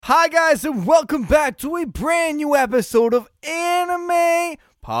Hi guys, and welcome back to a brand new episode of Anime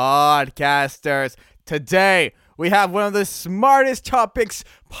Podcasters. Today we have one of the smartest topics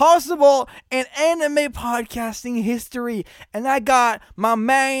possible in anime podcasting history, and I got my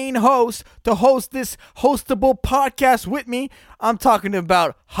main host to host this hostable podcast with me. I'm talking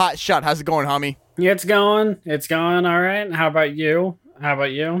about Hotshot. How's it going, homie? Yeah, it's going all right. How about you?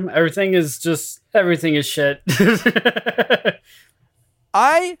 Everything is shit.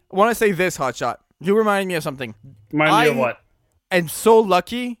 I want to say this, Hotshot. You reminded me of something. Remind me of what? And so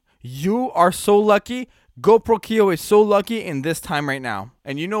lucky. You are so lucky. GoPro Kyo is so lucky in this time right now.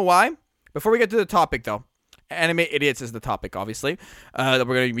 And you know why? Before we get to the topic, though. Anime idiots is the topic, obviously, that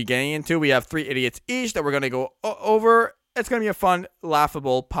we're going to be getting into. We have 3 idiots each that we're going to go over. It's going to be a fun,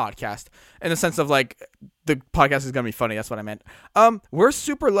 laughable podcast. In the sense of, like, the podcast is going to be funny. That's what I meant. We're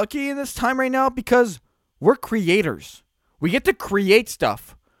super lucky in this time right now because we're creators. We get to create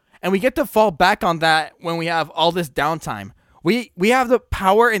stuff, and we get to fall back on that when we have all this downtime. We have the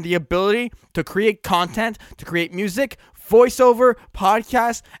power and the ability to create content, to create music, voiceover,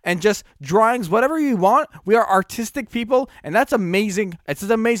 podcasts, and just drawings, whatever you want. We are artistic people, and that's amazing. It's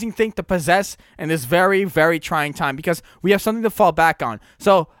an amazing thing to possess in this very, very trying time because we have something to fall back on.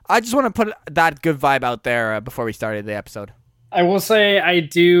 So I just want to put that good vibe out there before we started the episode. I will say I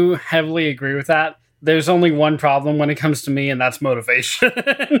do heavily agree with that. There's only one problem when it comes to me, and that's motivation.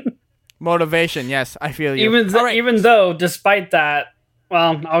 Motivation, yes, I feel you. Even though, despite that,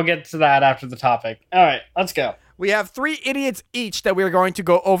 well, I'll get to that after the topic. All right, let's go. We have 3 idiots each that we're going to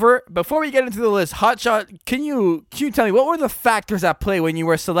go over. Before we get into the list, Hotshot, can you tell me what were the factors at play when you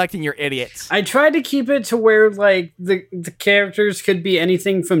were selecting your idiots? I tried to keep it to where like the characters could be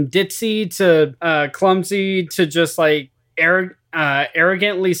anything from ditzy to clumsy to just like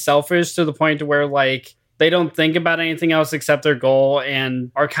arrogantly selfish to the point to where like they don't think about anything else except their goal and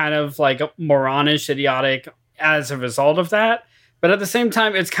are kind of like moronish, idiotic as a result of that. But at the same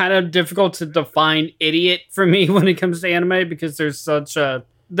time, it's kind of difficult to define idiot for me when it comes to anime because there's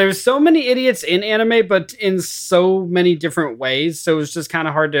so many idiots in anime, but in so many different ways. So it's just kind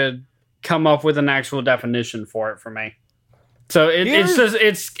of hard to come up with an actual definition for it for me. So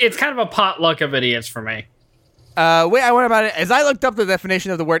it's kind of a potluck of idiots for me. I went about it as I looked up the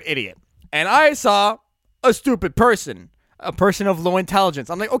definition of the word idiot, and I saw a stupid person, a person of low intelligence.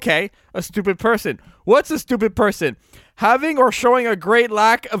 I'm like, okay, a stupid person. What's a stupid person? Having or showing a great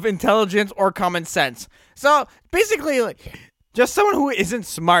lack of intelligence or common sense. So basically, like, just someone who isn't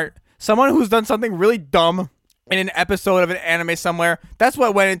smart, someone who's done something really dumb in an episode of an anime somewhere. That's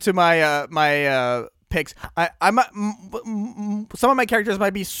what went into my picks. Some of my characters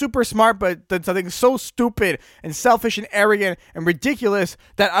might be super smart, but did something so stupid and selfish and arrogant and ridiculous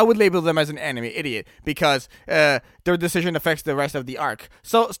that I would label them as an anime idiot because their decision affects the rest of the arc.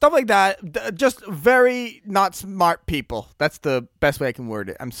 So stuff like that, just very not smart people. That's the best way I can word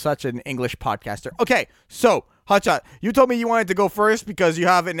it. I'm such an English podcaster. Okay, so Hotshot, you told me you wanted to go first because you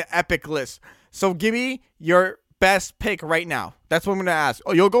have an epic list. So give me your best pick right now. That's what I'm going to ask.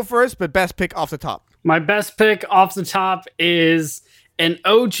 Oh, you'll go first, but best pick off the top. My best pick off the top is an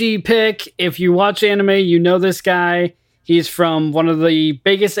OG pick. If you watch anime, you know this guy. He's from one of the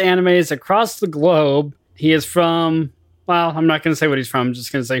biggest animes across the globe. He is from, well, I'm not going to say what he's from. I'm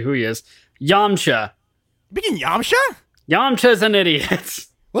just going to say who he is. Yamcha. Begin Yamcha? Yamcha's an idiot.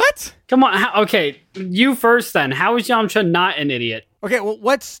 What? Come on. Okay, you first then. How is Yamcha not an idiot? Okay, well,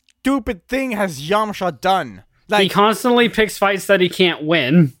 what stupid thing has Yamcha done? Like, he constantly picks fights that he can't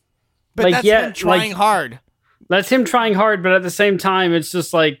win. But like, that's him trying hard. That's him trying hard, but at the same time, it's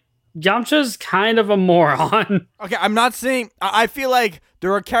just like, Yamcha's kind of a moron. Okay, I'm not saying... I feel like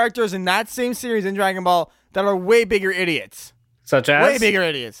there are characters in that same series in Dragon Ball that are way bigger idiots. Such as? Way bigger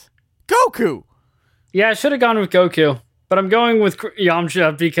idiots. Goku! Yeah, I should have gone with Goku. But I'm going with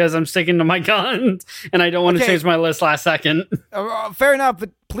Yamcha because I'm sticking to my guns, and I don't want to change my list last second. Fair enough, but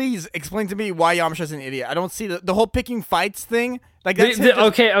please explain to me why Yamcha's an idiot. I don't see the whole picking fights thing. Like that's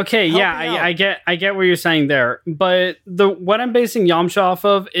okay, yeah, I get what you're saying there. But what I'm basing Yamcha off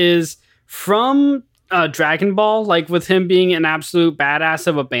of is from Dragon Ball, like with him being an absolute badass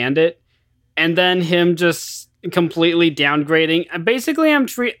of a bandit, and then him just completely downgrading. Basically,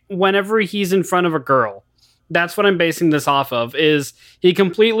 whenever he's in front of a girl. That's what I'm basing this off of, is he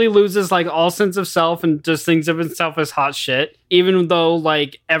completely loses like all sense of self and just thinks of himself as hot shit, even though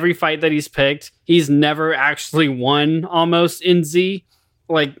like every fight that he's picked, he's never actually won almost in Z.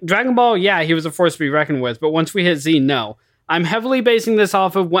 Like Dragon Ball, yeah, he was a force to be reckoned with, but once we hit Z, no. I'm heavily basing this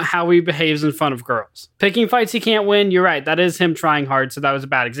off of how he behaves in front of girls. Picking fights he can't win, you're right, that is him trying hard, so that was a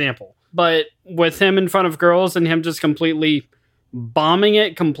bad example. But with him in front of girls and him just completely bombing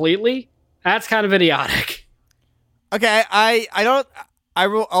it completely, that's kind of idiotic. Okay,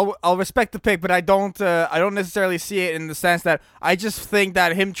 I'll respect the pick, but I don't necessarily see it in the sense that I just think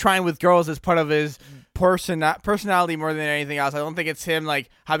that him trying with girls is part of his personality more than anything else. I don't think it's him like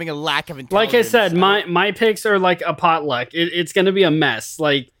having a lack of intelligence. Like I said, my picks are like a potluck. It's going to be a mess.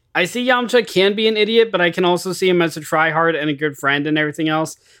 Like, I see Yamcha can be an idiot, but I can also see him as a tryhard and a good friend and everything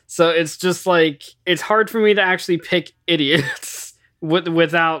else. So it's just like, it's hard for me to actually pick idiots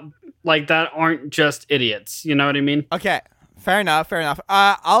without like that aren't just idiots. You know what I mean? Okay. Fair enough.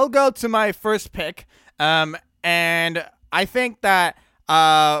 I'll go to my first pick. And I think that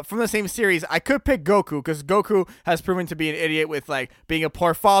from the same series, I could pick Goku because Goku has proven to be an idiot with like being a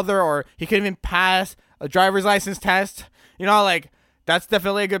poor father, or he couldn't even pass a driver's license test. You know, like that's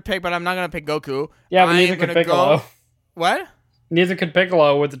definitely a good pick, but I'm not gonna pick Goku. Yeah, but neither could Piccolo. What? Neither could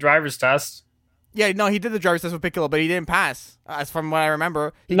Piccolo with the driver's test. Yeah, no, he did the driver's test with Piccolo, but he didn't pass. As from what I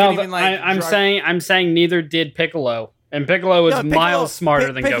remember, I'm saying neither did Piccolo. And Piccolo is miles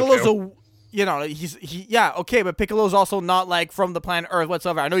smarter than Goku. Okay, but Piccolo's also not like from the planet Earth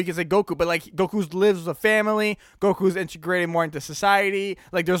whatsoever. I know you can say Goku, but like Goku lives with a family. Goku's integrated more into society.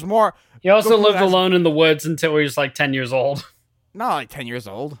 Like there's more. He also lived alone in the woods until he was like 10 years old. Not like 10 years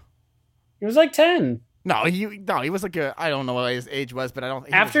old. He was like 10. No, he was like I don't know what his age was, but I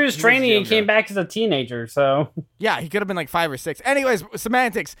don't. After his training, he came back as a teenager. So yeah, he could have been like 5 or 6. Anyways,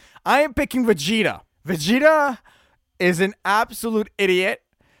 semantics. I am picking Vegeta. Vegeta is an absolute idiot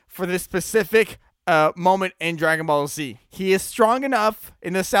for this specific moment in Dragon Ball Z. He is strong enough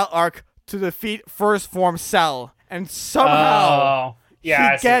in the Cell arc to defeat First Form Cell, and somehow he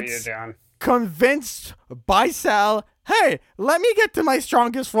gets convinced by Cell, hey, let me get to my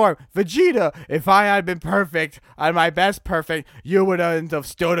strongest form. Vegeta, if I had been perfect, at my best perfect, you wouldn't have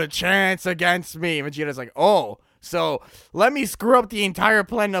stood a chance against me. Vegeta's like, oh, so let me screw up the entire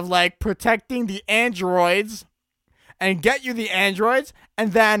plan of like protecting the androids and get you the androids,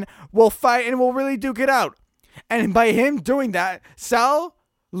 and then we'll fight and we'll really duke it out. And by him doing that, Cell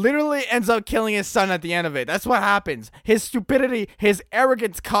literally ends up killing his son at the end of it. That's what happens. His stupidity, his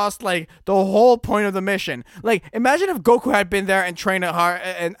arrogance cost like the whole point of the mission. Like, imagine if Goku had been there and trained hard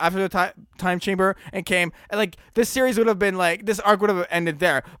and after the time chamber and came, and like this series would have been like, this arc would have ended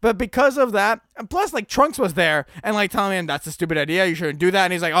there. But because of that, and plus like Trunks was there and like telling him that's a stupid idea, you shouldn't do that,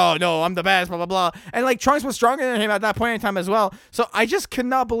 and he's like, oh no, I'm the best, blah blah blah. And like Trunks was stronger than him at that point in time as well. So I just could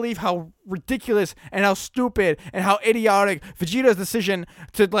not believe how ridiculous and how stupid and how idiotic Vegeta's decision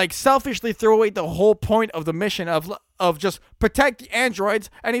to like selfishly throw away the whole point of the mission of just protect the androids,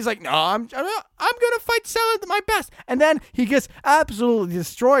 and he's like, no, I'm gonna fight Cell at my best, and then he gets absolutely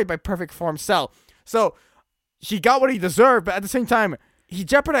destroyed by Perfect Form Cell. So he got what he deserved, but at the same time he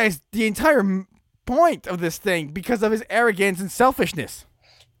jeopardized the entire point of this thing because of his arrogance and selfishness.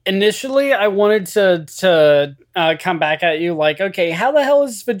 Initially, I wanted to come back at you like, okay, how the hell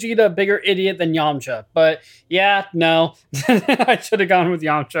is Vegeta a bigger idiot than Yamcha? But yeah, no, I should have gone with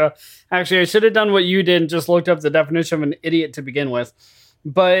Yamcha. Actually, I should have done what you did and just looked up the definition of an idiot to begin with.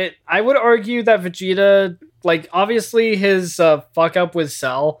 But I would argue that Vegeta, like, obviously his fuck up with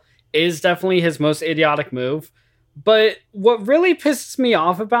Cell is definitely his most idiotic move. But what really pisses me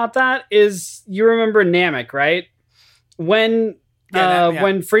off about that is, you remember Namek, right? When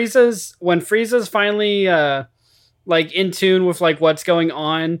Frieza's finally like in tune with like what's going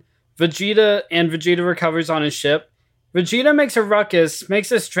on, Vegeta recovers on his ship. Vegeta makes a ruckus, makes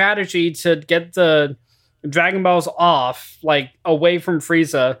a strategy to get the Dragon Balls off, like away from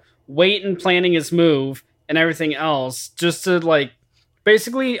Frieza, wait and planning his move and everything else, just to like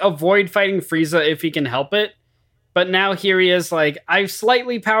basically avoid fighting Frieza if he can help it. But now here he is, like, I've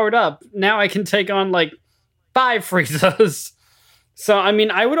slightly powered up. Now I can take on like 5 Friezas. So, I mean,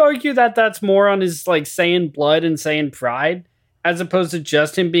 I would argue that that's more on his, like, Saiyan blood and Saiyan pride, as opposed to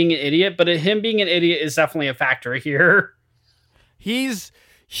just him being an idiot. But him being an idiot is definitely a factor here. He's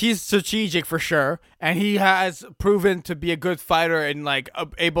strategic for sure, and he has proven to be a good fighter and, like,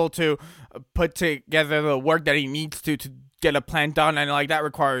 able to put together the work that he needs to get a plan done, and, like, that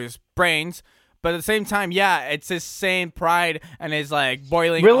requires brains. But at the same time, yeah, it's his same pride and his like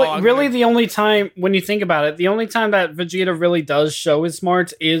boiling. Really, the only time, when you think about it, the only time that Vegeta really does show his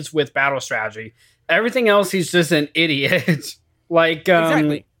smarts is with battle strategy. Everything else, he's just an idiot. Like,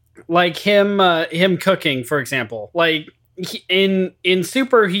 exactly. Like him cooking, for example. Like in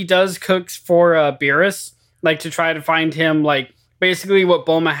Super, he does cooks for Beerus, like to try to find him, like basically what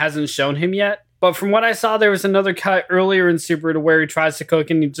Bulma hasn't shown him yet. But from what I saw, there was another cut earlier in Super to where he tries to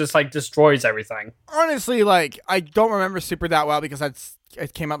cook and he just, like, destroys everything. Honestly, like, I don't remember Super that well because that's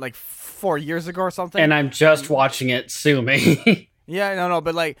it came out like 4 years ago or something. And I'm just watching it. Sue me. Yeah, no,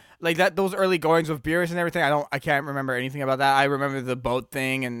 but like that, those early goings with Beerus and everything. I can't remember anything about that. I remember the boat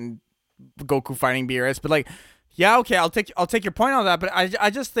thing and Goku fighting Beerus, but like, yeah, okay, I'll take your point on that. But I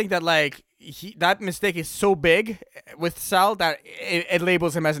just think that like that mistake is so big with Cell that it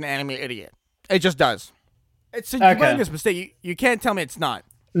labels him as an anime idiot. It just does. It's a humongous mistake. You can't tell me it's not.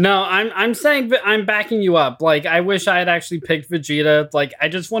 No, I'm saying that I'm backing you up. Like, I wish I had actually picked Vegeta. Like, I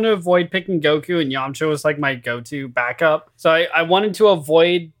just want to avoid picking Goku, and Yamcha was like my go-to backup. So I wanted to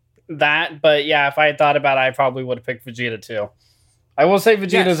avoid that. But yeah, if I had thought about it, I probably would have picked Vegeta too. I will say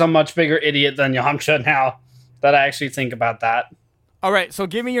Vegeta's a much bigger idiot than Yamcha now that I actually think about that. All right, so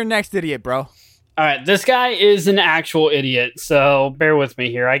give me your next idiot, bro. All right, this guy is an actual idiot, so bear with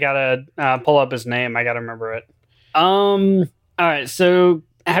me here. I gotta pull up his name. I gotta remember it. All right, so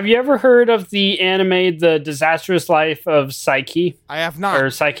have you ever heard of the anime The Disastrous Life of Psyche? I have not. Or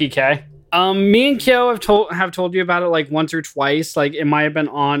Psyche K? Me and Kyo have told you about it like once or twice. Like, it might have been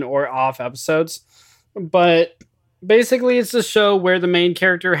on or off episodes. But basically, it's a show where the main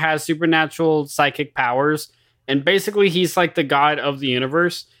character has supernatural psychic powers. And basically, he's like the god of the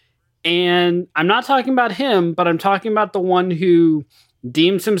universe. And I'm not talking about him, but I'm talking about the one who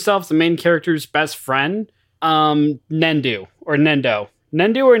deems himself the main character's best friend, Nendo.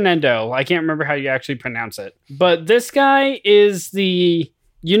 Nendo or Nendo. I can't remember how you actually pronounce it. But this guy is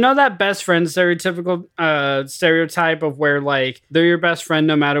that best friend stereotype of where, like, they're your best friend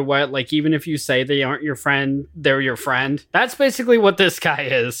no matter what. Like, even if you say they aren't your friend, they're your friend. That's basically what this guy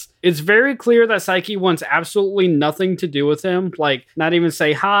is. It's very clear that Psyche wants absolutely nothing to do with him. Like, not even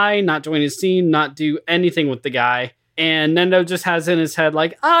say hi, not join his team, not do anything with the guy. And Nendo just has in his head,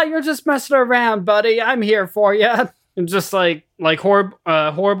 like, you're just messing around, buddy. I'm here for you. And just like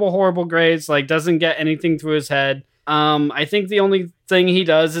horrible grades, like, doesn't get anything through his head. I think the only thing he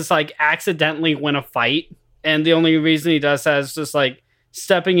does is like accidentally win a fight, and the only reason he does that is just like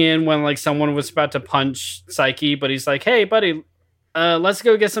stepping in when like someone was about to punch Psyche, but he's like, "Hey, buddy, let's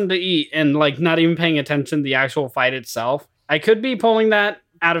go get something to eat," and like not even paying attention to the actual fight itself. I could be pulling that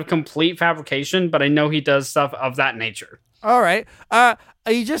out of complete fabrication, but I know he does stuff of that nature. All right,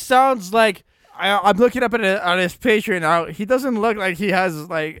 he just sounds like. I'm looking up on his Patreon now. He doesn't look like he has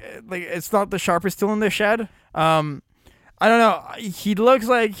like it's not the sharpest tool in the shed. I don't know. He looks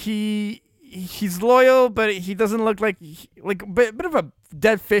like he's loyal, but he doesn't look like bit of a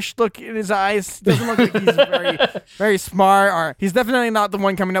dead fish look in his eyes. He doesn't look like he's very very smart, or he's definitely not the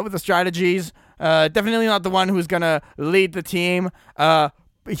one coming up with the strategies. Definitely not the one who's gonna lead the team.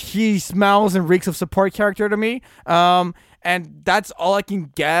 He smells and reeks of support character to me. And that's all I can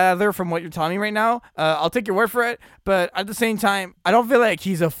gather from what you're telling me right now. I'll take your word for it, but at the same time, I don't feel like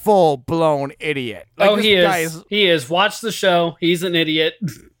he's a full-blown idiot. Like, he is. He is. Watch the show. He's an idiot.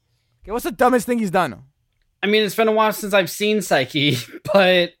 Okay, what's the dumbest thing he's done? I mean, it's been a while since I've seen Psyche,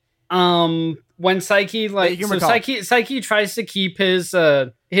 but when Psyche Psyche tries to keep his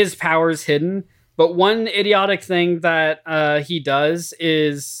powers hidden, but one idiotic thing that he does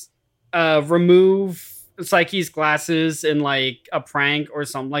is remove Psyche's glasses in like a prank or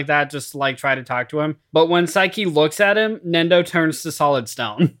something like that, just to like try to talk to him. But when Psyche looks at him, Nendo turns to solid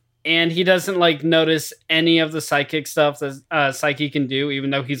stone. And he doesn't like notice any of the psychic stuff that Psyche can do,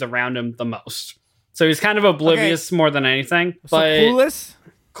 even though he's around him the most. So he's kind of oblivious more than anything. So but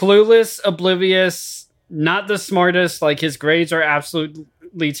clueless, oblivious, not the smartest. Like, his grades are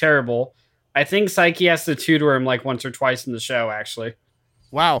absolutely terrible. I think Psyche has to tutor him like once or twice in the show, actually.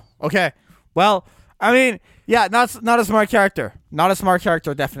 Wow. Okay. Well, I mean, yeah, not a smart character. Not a smart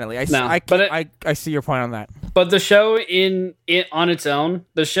character, definitely. I see your point on that. But the show on its own,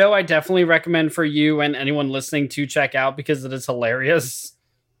 the show I definitely recommend for you and anyone listening to check out because it is hilarious.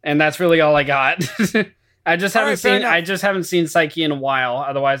 And that's really all I got. I just haven't seen Psyche in a while.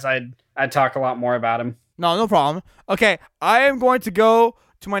 Otherwise, I'd talk a lot more about him. No problem. Okay, I am going to go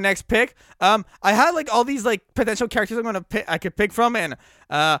to my next pick. I had like all these like potential characters I could pick from, and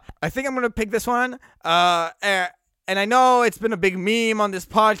I think I'm gonna pick this one. And I know it's been a big meme on this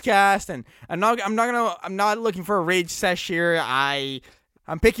podcast, and I'm not looking for a rage sesh here.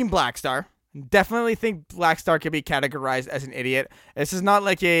 I'm picking Blackstar. Definitely think Blackstar could be categorized as an idiot. This is not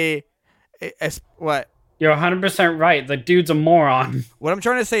like what? You're 100% right. The dude's a moron. What I'm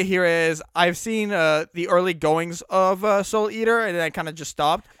trying to say here is I've seen the early goings of Soul Eater, and then I kind of just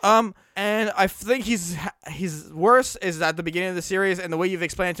stopped. And I think his worst is at the beginning of the series, and the way you've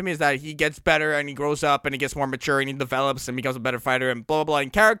explained it to me is that he gets better and he grows up and he gets more mature and he develops and becomes a better fighter and blah blah blah in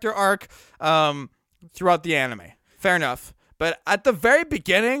character arc throughout the anime. Fair enough. But at the very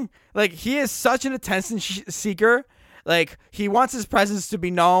beginning, like, he is such an attention seeker. Like, he wants his presence to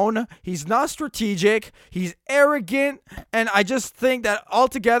be known. He's not strategic. He's arrogant. And I just think that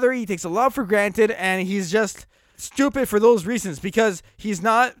altogether he takes a lot for granted, and he's just stupid for those reasons because he's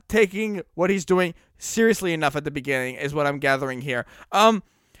not taking what he's doing seriously enough at the beginning is what I'm gathering here. And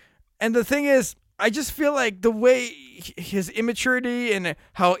the thing is, I just feel like the way his immaturity and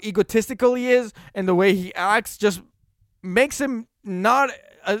how egotistical he is and the way he acts just makes him not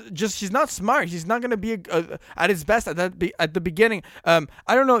he's not smart. He's not going to be at his best at the beginning. I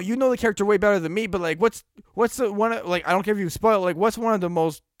don't know. You know the character way better than me, but like, what's the one, like, I don't care if you spoil, like, what's one of the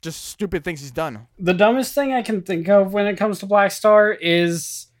most just stupid things he's done? The dumbest thing I can think of when it comes to Black Star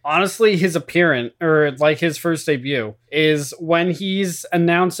is honestly his appearance, or like his first debut, is when he's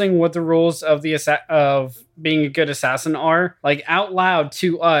announcing what the rules of of being a good assassin are, like out loud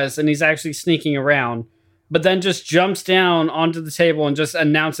to us, and he's actually sneaking around, but then just jumps down onto the table and just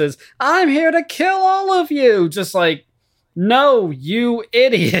announces, "I'm here to kill all of you." Just like, no, you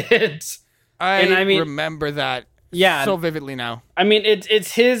idiot. I mean, remember that. Yeah, so vividly now. I mean,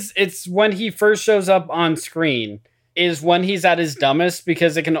 it's when he first shows up on screen is when he's at his dumbest,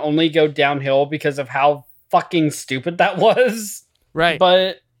 because it can only go downhill because of how fucking stupid that was. Right.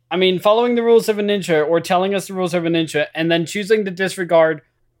 But I mean, following the rules of a ninja, or telling us the rules of a ninja, and then choosing to disregard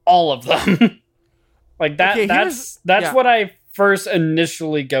all of them. Like that. Okay, that's what I first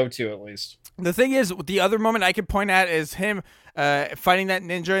initially go to, at least. The thing is, the other moment I could point at is him fighting that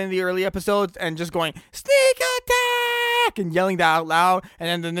ninja in the early episodes and just going, "Sneak attack!" and yelling that out loud.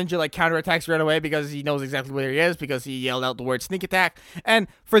 And then the ninja like counterattacks right away because he knows exactly where he is because he yelled out the word sneak attack. And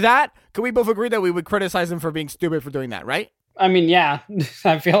for that, can we both agree that we would criticize him for being stupid for doing that, right? I mean, yeah.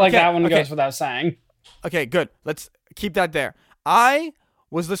 I feel like that one goes without saying. Okay, good. Let's keep that there. I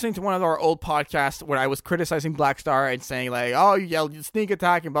was listening to one of our old podcasts where I was criticizing Black Star and saying like, "Oh, you yelled sneak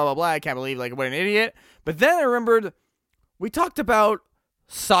attack and blah, blah, blah. I can't believe like what an idiot." But then I remembered we talked about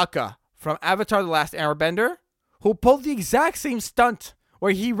Sokka from Avatar: The Last Airbender, who pulled the exact same stunt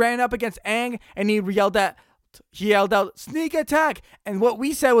where he ran up against Aang and he yelled out sneak attack. And what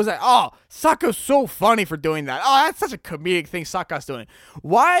we said was that, "Oh, Sokka's so funny for doing that. Oh, that's such a comedic thing Sokka's doing."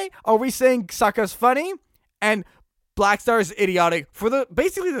 Why are we saying Sokka's funny and Black Star is idiotic for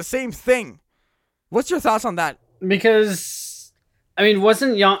basically the same thing? What's your thoughts on that? Because, I mean,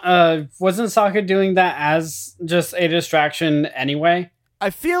 wasn't Sokka doing that as just a distraction anyway?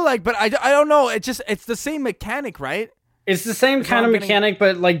 I feel like, but I don't know. It's the same mechanic, right? It's the same kind of mechanic,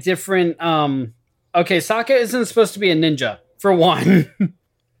 but like different. Okay, Sokka isn't supposed to be a ninja, for one.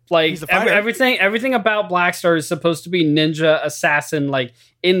 Like everything about Black Star is supposed to be ninja assassin, like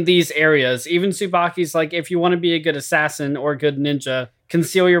in these areas. Even Tsubaki's like, if you want to be a good assassin or a good ninja,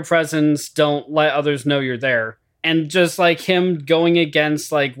 conceal your presence, don't let others know you're there. And just like him going against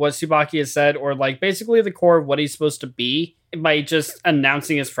like what Tsubaki has said, or like basically the core of what he's supposed to be by just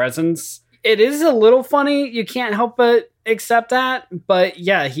announcing his presence. It is a little funny. You can't help but accept that. But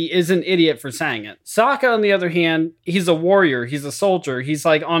yeah, he is an idiot for saying it. Sokka, on the other hand, he's a warrior. He's a soldier. He's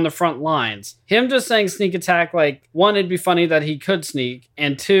like on the front lines. Him just saying sneak attack, like, one, it'd be funny that he could sneak.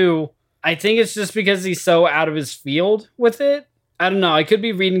 And two, I think it's just because he's so out of his field with it. I don't know. I could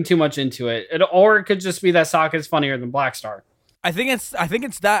be reading too much into it. Or it could just be that Sokka's funnier than Black Star. I think it's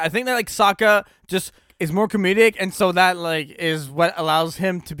that. I think that like Sokka just is more comedic, and so that like is what allows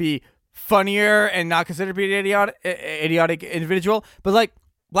him to be funnier and not considered to be an idiotic individual. But like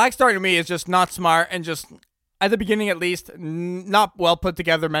Black Star to me is just not smart and just at the beginning at least not well put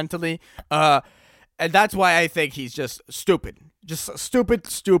together mentally. And that's why I think he's just stupid. Just stupid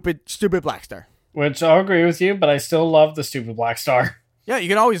Black Star. Which I'll agree with you, but I still love the stupid Black Star. Yeah, you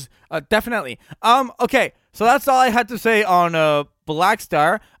can always definitely. Okay, so that's all I had to say on Black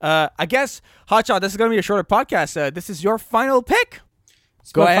Star. I guess Hotshot, this is gonna be a shorter podcast. This is your final pick.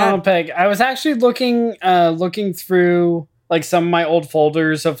 Go ahead. Final pick. I was actually looking through like some of my old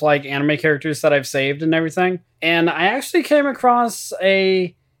folders of like anime characters that I've saved and everything, and I actually came across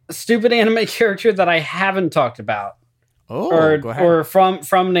a stupid anime character that I haven't talked about. Oh, go ahead. Or from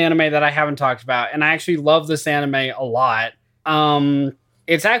an anime that I haven't talked about, and I actually love this anime a lot.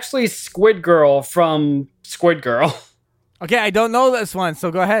 It's actually Squid Girl from Squid Girl. Okay, I don't know this one, so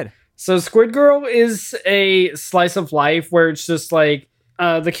go ahead. So Squid Girl is a slice of life where it's just like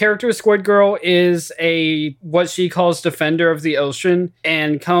the character Squid Girl is what she calls defender of the ocean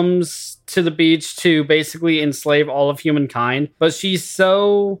and comes to the beach to basically enslave all of humankind. But she's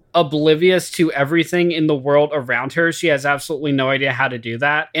so oblivious to everything in the world around her, she has absolutely no idea how to do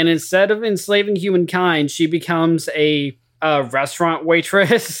that. And instead of enslaving humankind, she becomes a restaurant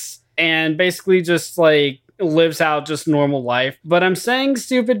waitress and basically just like lives out just normal life. But I'm saying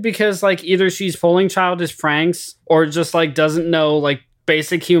stupid because like either she's pulling childish pranks or just like doesn't know like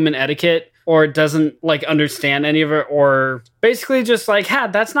basic human etiquette or doesn't like understand any of it, or basically just like,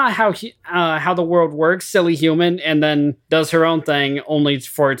 that's not how the world works, silly human, and then does her own thing only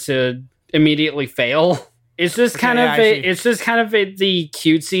for it to immediately fail. It's just kind of the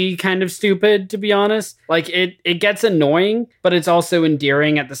cutesy kind of stupid, to be honest. Like it gets annoying, but it's also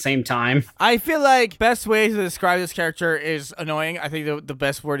endearing at the same time. I feel like best way to describe this character is annoying. I think the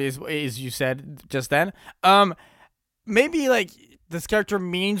best word is you said just then. Maybe like this character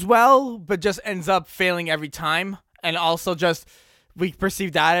means well, but just ends up failing every time, and also just we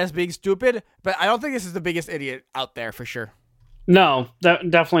perceive that as being stupid. But I don't think this is the biggest idiot out there for sure. No,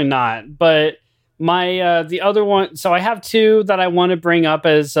 definitely not. But my the other one, so I have two that I want to bring up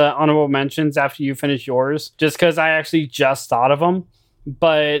as honorable mentions after you finish yours, just because I actually just thought of them.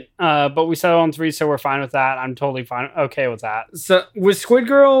 But we settled on three, so we're fine with that. I'm totally fine, okay with that. So with Squid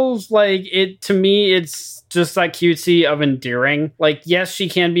Girls, like to me, it's just like cutesy of endearing. Like, yes, she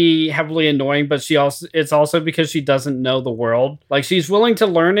can be heavily annoying, but it's also because she doesn't know the world. Like, she's willing to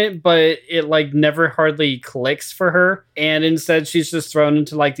learn it, but it like never hardly clicks for her. And instead, she's just thrown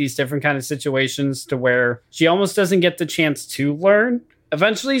into like these different kind of situations to where she almost doesn't get the chance to learn.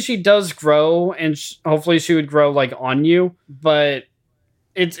 Eventually, she does grow, and hopefully, she would grow like on you, but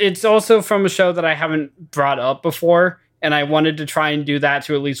it's also from a show that I haven't brought up before, and I wanted to try and do that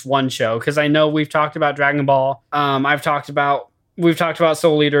to at least one show, because I know we've talked about Dragon Ball. We've talked about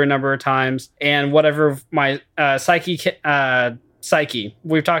Soul Eater a number of times, and whatever my Psyche.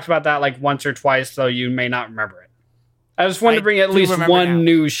 We've talked about that like once or twice, though you may not remember it. I just wanted to bring at least one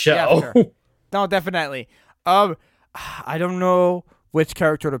new show. Yeah, sure. No, definitely. I don't know which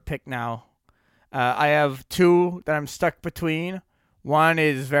character to pick now. I have two that I'm stuck between. One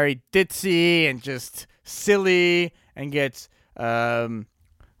is very ditzy and just silly and gets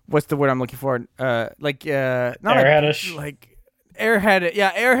what's the word I'm looking for? Not airheadish. Like airhead.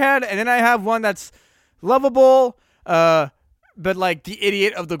 Yeah, airhead. And then I have one that's lovable, but like the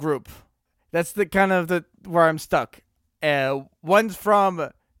idiot of the group. That's the kind of where I'm stuck. One's from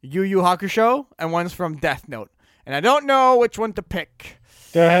Yu Yu Hakusho and one's from Death Note, and I don't know which one to pick.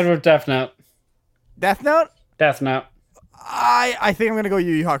 Go ahead with Death Note. Death Note. Death Note. I think I'm gonna go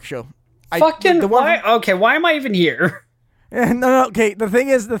Yu Yu Hakusho. Why? Okay, why am I even here? No. Okay, the thing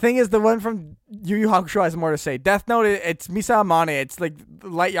is, the one from Yu Yu Hakusho has more to say. Death Note, it's Misa Amane. It's like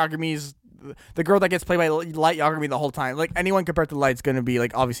Light Yagami's the girl that gets played by Light Yagami the whole time. Like anyone compared to Light's gonna be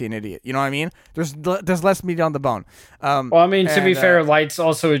like obviously an idiot. You know what I mean? There's less meat on the bone. Well, I mean, to be fair, Light's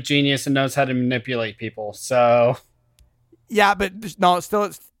also a genius and knows how to manipulate people. So yeah, but no,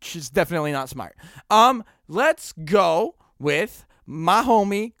 still, she's definitely not smart. Let's go with my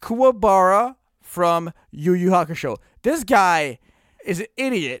homie Kuwabara from Yu Yu Hakusho. This guy is an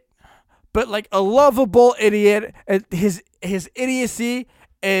idiot, but like a lovable idiot. His idiocy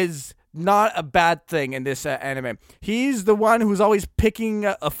is not a bad thing in this anime. He's the one who's always picking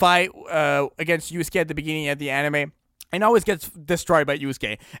a fight against Yusuke at the beginning of the anime, and always gets destroyed by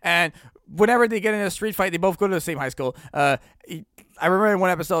Yusuke. And whenever they get in a street fight, they both go to the same high school. I remember in one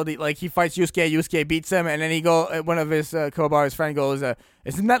episode, he fights Yusuke beats him, and then one of his Kuwabara's friend goes,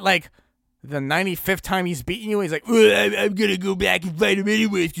 isn't that like the 95th time he's beaten you? He's like, I'm gonna go back and fight him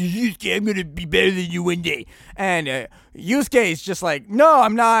anyways, because Yusuke, I'm gonna be better than you one day. And Yusuke is just like, no,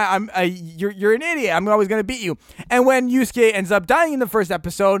 I'm not. You're an idiot. I'm always gonna beat you. And when Yusuke ends up dying in the first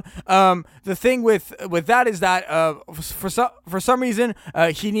episode, the thing with that is that for some reason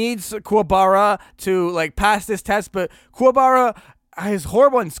he needs Kuwabara to like pass this test, but Kuwabara is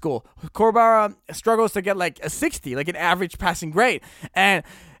horrible in school. Kuwabara struggles to get like a 60, like an average passing grade, and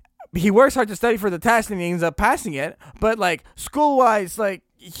he works hard to study for the test and he ends up passing it, but like school wise, like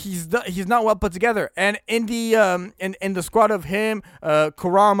he's not well put together. And in the in the squad of him,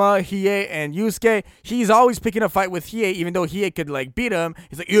 Kurama, Hiei, and Yusuke, he's always picking a fight with Hiei, even though Hiei could like beat him.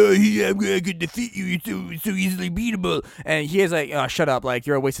 He's like, yeah, I'm gonna defeat you. You're so easily beatable. And Hiei's like, oh, shut up, like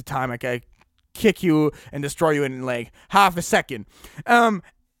you're a waste of time. Like I kick you and destroy you in like half a second.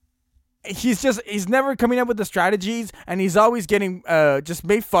 He's never coming up with the strategies, and he's always getting just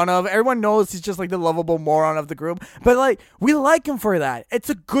made fun of. Everyone knows he's just like the lovable moron of the group, but like we like him for that.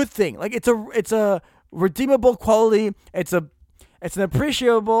 It's a good thing. Like it's a redeemable quality. It's an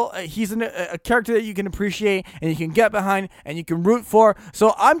appreciable. He's a character that you can appreciate and you can get behind and you can root for.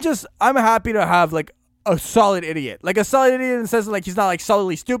 So I'm happy to have like a solid idiot, like a solid idiot in the sense of like he's not like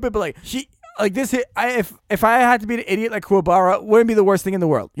solidly stupid, but like he. Like this, if I had to be an idiot like Kuwabara, wouldn't be the worst thing in the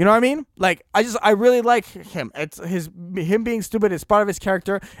world. You know what I mean? Like I really like him. It's him being stupid is part of his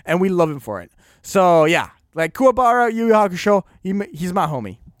character, and we love him for it. So yeah, Like Kuwabara, Yu Yu Hakusho, he's my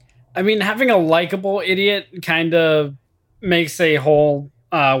homie. I mean, having a likable idiot kind of makes a whole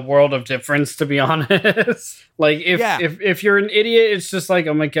world of difference, to be honest. Like, if you're an idiot, it's just like,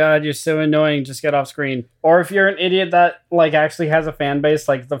 oh my god, you're so annoying, just get off screen. Or if you're an idiot that, like, actually has a fan base,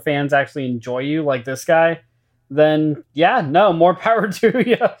 like, the fans actually enjoy you, like this guy, then, yeah, no, more power to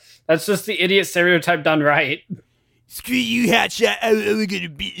you. That's just the idiot stereotype done right. Screw you, Hotshot. I'm gonna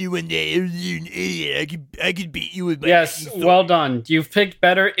beat you one day. You're an idiot. I could beat you with my... Yes, well done. You've picked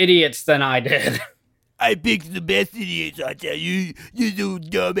better idiots than I did. I picked the best idiots, Hotshot. You're so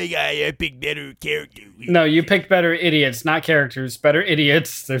dumb, I picked better characters. No, you picked better idiots, not characters. Better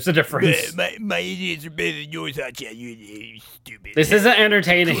idiots. There's a difference. My idiots are better than yours, Hotshot. You're stupid. This isn't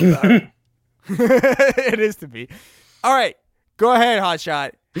entertaining. It is to be. All right. Go ahead,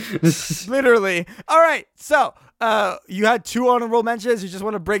 Hotshot. Literally. All right. So, you had 2 honorable mentions. You just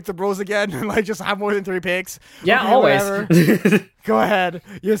want to break the rules again and like just have more than 3 picks? Yeah, okay, always. Go ahead.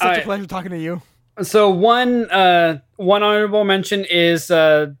 You're such a pleasure talking to you. So one honorable mention is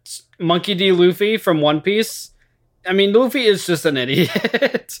Monkey D. Luffy from One Piece. I mean, Luffy is just an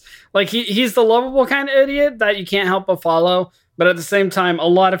idiot. Like he's the lovable kind of idiot that you can't help but follow, but at the same time, a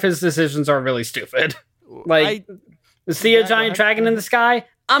lot of his decisions are really stupid. Like, see a giant dragon in the sky?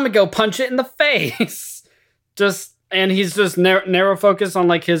 I'm gonna go punch it in the face. And he's just narrow focused on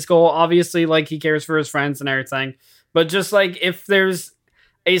like his goal. Obviously, like he cares for his friends and everything, but just like if there's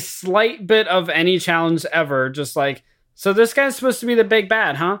a slight bit of any challenge ever, just like, so this guy's supposed to be the big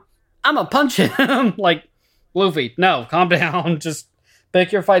bad, huh? I'm gonna punch him. Like, Luffy, no, calm down. Just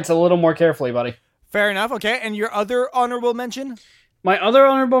pick your fights a little more carefully, buddy. Fair enough. Okay, and your other honorable mention? My other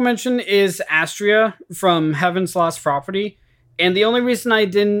honorable mention is Astria from Heaven's Lost Property. And the only reason I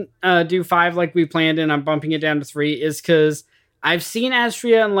didn't do 5 like we planned and I'm bumping it down to 3 is because I've seen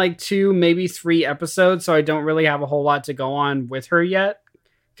Astria in like 2, maybe 3 episodes, so I don't really have a whole lot to go on with her yet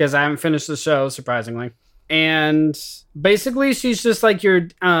because I haven't finished the show, surprisingly. And basically, she's just like your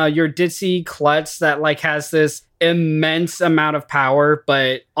ditzy klutz that like has this immense amount of power,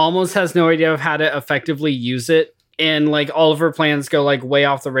 but almost has no idea of how to effectively use it. And like all of her plans go like way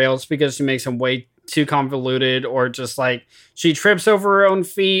off the rails because she makes them way too convoluted, or just like she trips over her own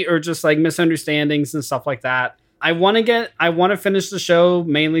feet, or just like misunderstandings and stuff like that. I want to finish the show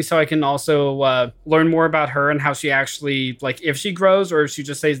mainly so I can also learn more about her and how she actually, like, if she grows or if she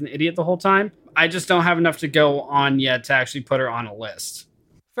just stays an idiot the whole time. I just don't have enough to go on yet to actually put her on a list.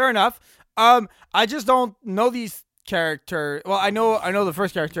 Fair enough. I just don't know these characters. Well, I know the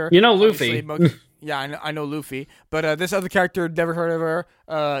first character. You know Luffy. Yeah, I know Luffy, but this other character, never heard of her.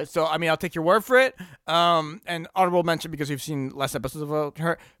 So, I mean, I'll take your word for it. And honorable mention because we've seen less episodes of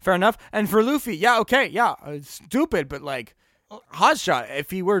her. Fair enough. And for Luffy, yeah, okay, yeah, stupid, but like, Hotshot, if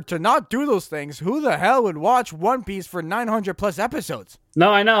he were to not do those things, who the hell would watch One Piece for 900 plus episodes?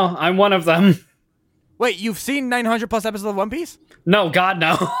 No, I know. I'm one of them. Wait, you've seen 900 plus episodes of One Piece? No, God,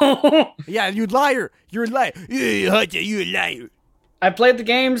 no. Yeah, you liar. You're a liar. Hotshot, you're a liar. I played the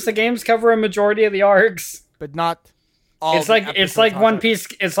games. The games cover a majority of the arcs, but not all. It's like One Piece.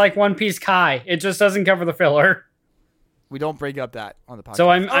 It's like One Piece Kai. It just doesn't cover the filler. We don't bring up that on the podcast. So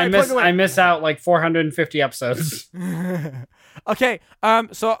I miss out like 450 episodes. Okay.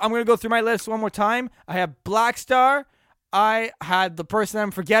 So I'm gonna go through my list one more time. I have Black Star. I had the person I'm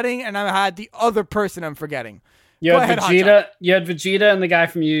forgetting, and I had the other person I'm forgetting. You had Vegeta. You had Vegeta and the guy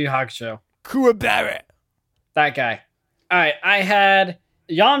from Yu Yu Hakusho. Kuwabara. That guy. All right, I had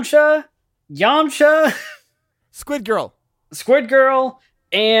Yamcha, Squid Girl,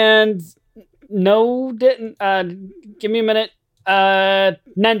 and give me a minute,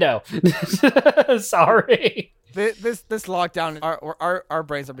 Nendo. Sorry. This lockdown, our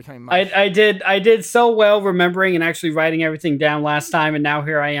brains are becoming mush. I did so well remembering and actually writing everything down last time, and now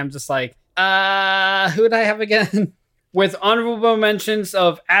here I am just like, who did I have again? With honorable mentions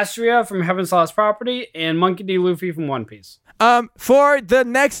of Astria from Heaven's Lost Property and Monkey D. Luffy from One Piece. For the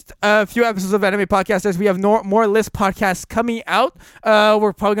next few episodes of Anime Podcasters, we have more list podcasts coming out.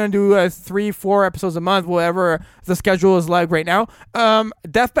 We're probably going to do 3-4 episodes a month, whatever the schedule is like right now.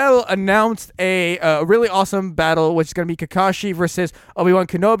 Death Battle announced a really awesome battle, which is going to be Kakashi versus Obi-Wan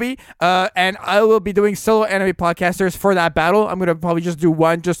Kenobi. And I will be doing solo Anime Podcasters for that battle. I'm going to probably just do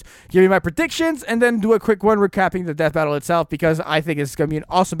one, just give you my predictions, and then do a quick one recapping the Death Battle itself, because I think it's going to be an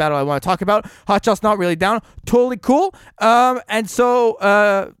awesome battle I want to talk about. Hotshot's not really down. Totally cool. And so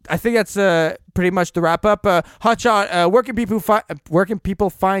I think that's pretty much the wrap up. Hotshot, where can people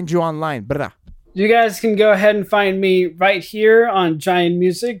find you online? Blah. You guys can go ahead and find me right here on Giant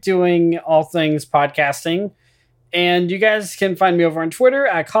Music doing all things podcasting. And you guys can find me over on Twitter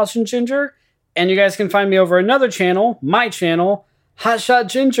at Caution Ginger. And you guys can find me over another channel, my channel, Hotshot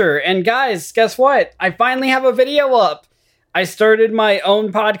Ginger. And guys, guess what? I finally have a video up. I started my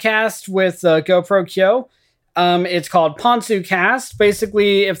own podcast with GoPro Kyo. It's called Ponsu Cast.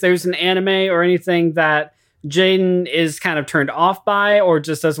 Basically, if there's an anime or anything that Jaden is kind of turned off by or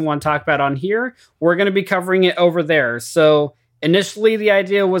just doesn't want to talk about on here, we're going to be covering it over there. So initially, the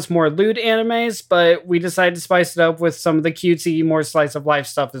idea was more lewd animes, but we decided to spice it up with some of the cutesy, more slice of life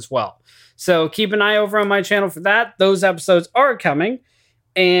stuff as well. So keep an eye over on my channel for that. Those episodes are coming.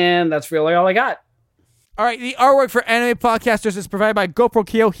 And that's really all I got. All right, the artwork for Anime Podcasters is provided by GoPro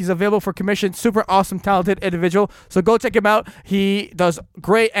Kyo. He's available for commission. Super awesome, talented individual. So go check him out. He does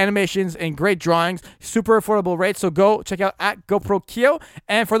great animations and great drawings. Super affordable rates. So go check out at GoPro Kyo.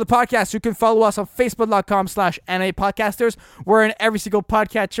 And for the podcast, you can follow us on Facebook.com/Anime Podcasters. We're in every single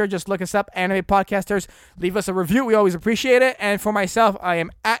podcatcher. Just look us up, Anime Podcasters. Leave us a review. We always appreciate it. And for myself, I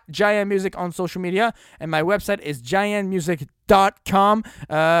am at Giant Music on social media. And my website is giantmusic.com.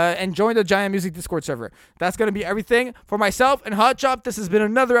 And join the Giant Music Discord server. That's going to be everything for myself and Hot Chop. This has been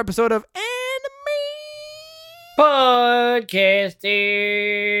another episode of Anime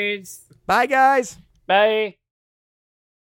Podcasters. Bye, guys. Bye.